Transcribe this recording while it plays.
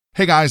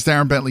Hey guys,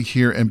 Darren Bentley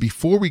here, and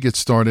before we get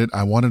started,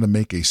 I wanted to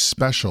make a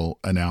special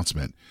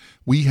announcement.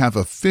 We have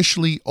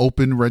officially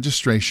opened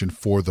registration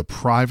for the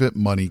Private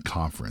Money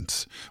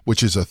Conference,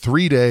 which is a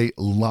 3-day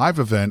live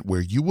event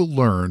where you will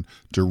learn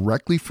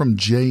directly from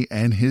Jay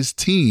and his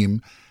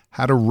team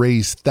how to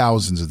raise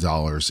thousands of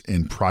dollars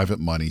in private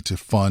money to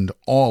fund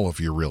all of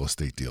your real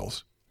estate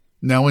deals.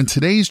 Now, in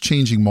today's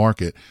changing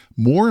market,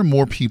 more and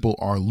more people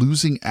are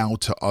losing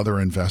out to other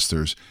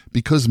investors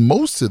because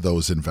most of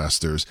those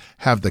investors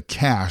have the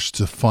cash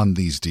to fund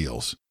these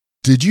deals.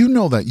 Did you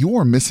know that you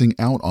are missing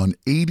out on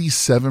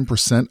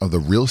 87% of the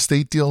real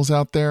estate deals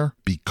out there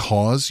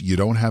because you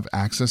don't have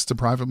access to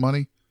private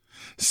money?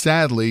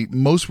 Sadly,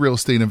 most real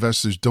estate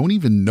investors don't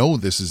even know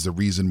this is the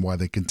reason why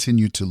they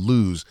continue to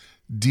lose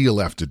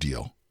deal after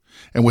deal.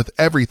 And with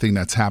everything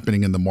that's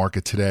happening in the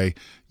market today,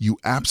 you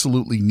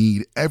absolutely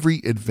need every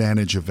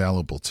advantage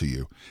available to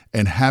you.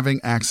 And having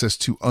access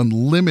to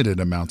unlimited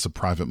amounts of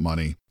private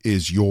money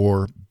is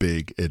your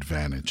big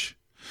advantage.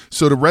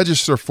 So to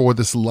register for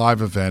this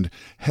live event,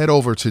 head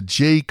over to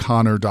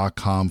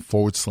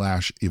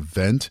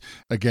jayconner.com/event.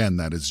 Again,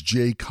 that is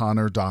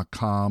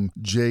jayconner.com,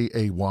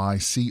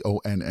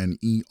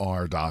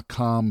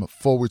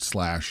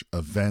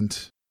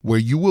 jayconner.com/event, where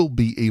you will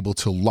be able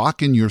to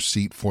lock in your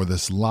seat for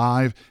this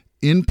live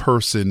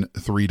in-person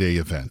 3-day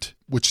event,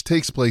 which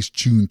takes place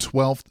June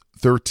 12th,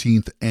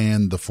 13th,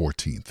 and the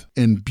 14th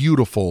in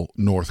beautiful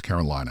North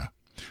Carolina.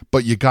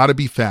 But you got to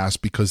be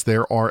fast because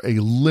there are a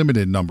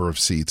limited number of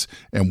seats,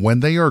 and when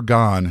they are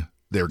gone,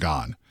 they're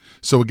gone.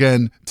 So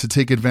again, to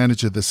take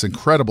advantage of this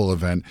incredible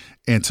event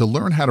and to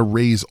learn how to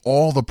raise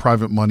all the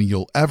private money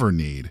you'll ever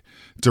need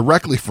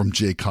directly from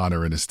Jay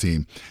Conner and his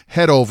team,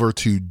 head over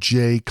to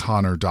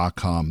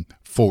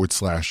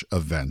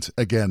jayconner.com/event.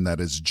 Again,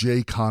 that is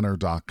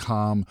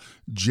jayconner.com,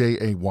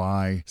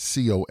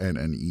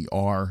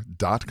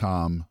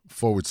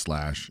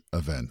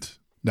 jayconner.com/event.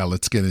 Now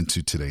let's get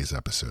into today's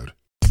episode.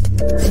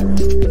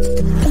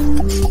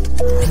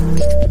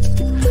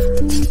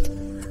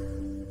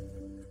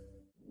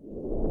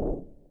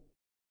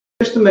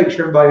 Just to make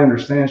sure everybody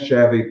understands,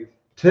 Chaffee,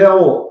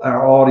 tell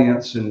our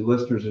audience and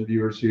listeners and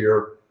viewers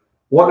here,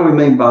 what do we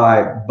mean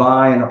by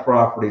buying a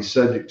property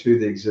subject to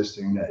the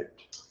existing note?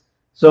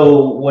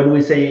 So when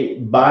we say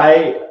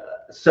buy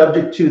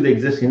subject to the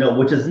existing note,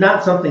 which is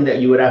not something that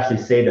you would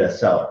actually say to a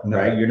seller,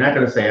 right? You're not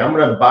going to say, I'm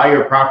going to buy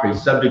your property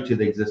subject to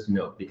the existing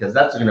note, because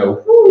that's going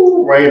to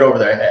go right over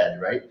their head,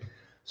 right?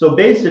 So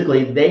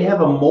basically, they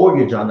have a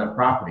mortgage on that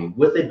property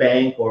with a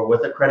bank or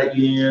with a credit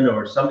union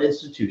or some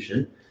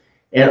institution.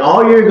 And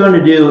all you're going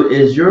to do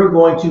is you're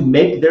going to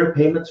make their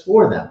payments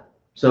for them.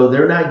 So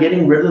they're not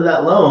getting rid of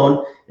that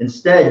loan.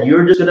 Instead,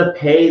 you're just going to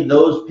pay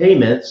those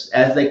payments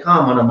as they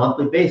come on a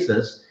monthly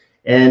basis.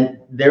 And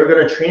they're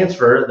going to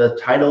transfer the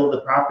title of the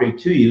property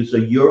to you. So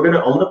you're going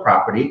to own the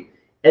property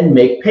and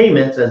make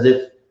payments as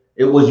if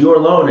it was your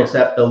loan,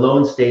 except the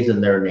loan stays in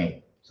their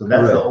name. So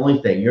that's the only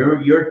thing.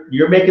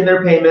 You're making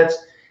their payments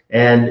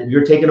and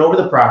you're taking over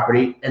the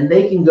property, and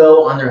they can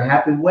go on their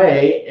happy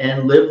way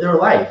and live their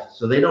life.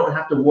 So they don't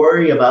have to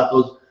worry about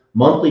those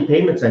monthly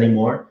payments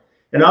anymore.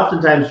 And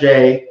oftentimes,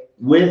 Jay,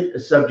 with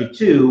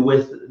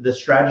the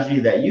strategy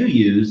that you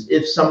use,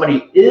 if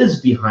somebody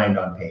is behind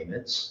on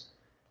payments,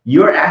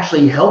 you're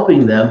actually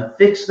helping them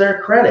fix their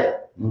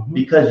credit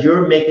because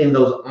you're making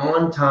those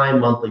on-time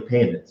monthly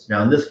payments.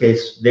 Now, in this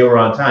case, they were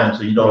on time,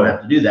 so you don't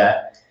have to do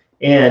that.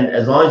 And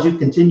as long as you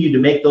continue to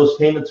make those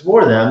payments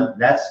for them,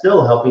 that's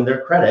still helping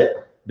their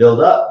credit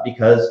build up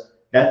because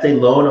that's a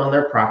loan on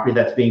their property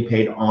that's being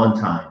paid on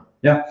time.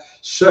 Yeah.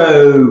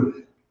 So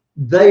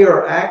they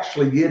are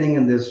actually getting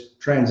in this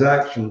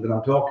transaction that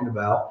I'm talking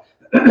about,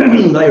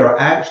 they are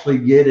actually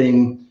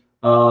getting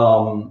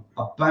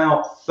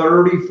about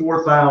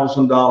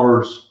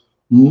 $34,000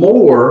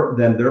 more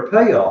than their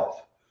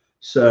payoff.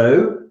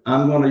 So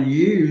I'm going to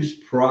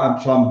so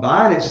I'm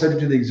buying it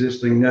subject to the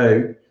existing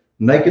note,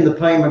 making the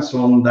payments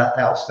on that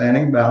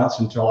outstanding balance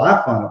until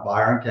I find a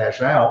buyer and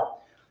cash out.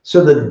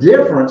 So the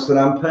difference that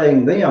I'm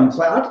paying them,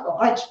 so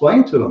I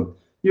explain to them,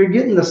 you're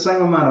getting the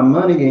same amount of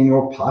money in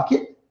your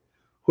pocket,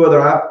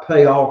 whether I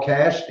pay all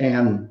cash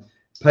and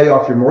pay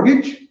off your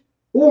mortgage,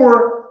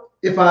 or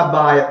if I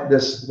buy it,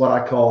 this what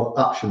I call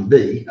option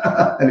B,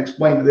 and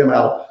explain to them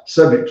how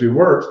subject to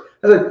works.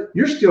 I said,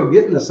 you're still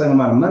getting the same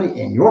amount of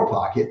money in your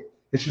pocket.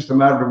 It's just a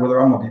matter of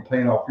whether I'm going to be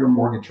paying off your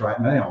mortgage right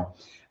now.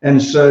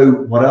 And so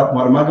what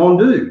am I going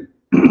to do?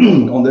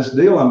 On this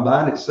deal, I'm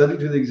buying it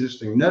subject to the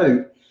existing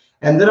note,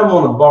 and then I'm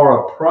going to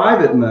borrow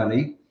private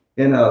money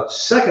in a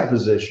second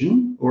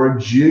position or a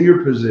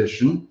junior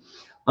position,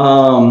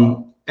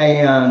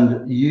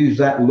 and use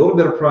that little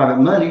bit of private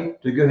money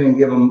to go ahead and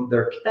give them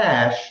their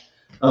cash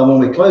when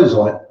we close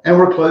on it. And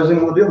we're closing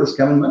on the deal this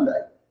coming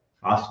Monday.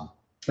 Awesome.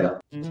 Yeah.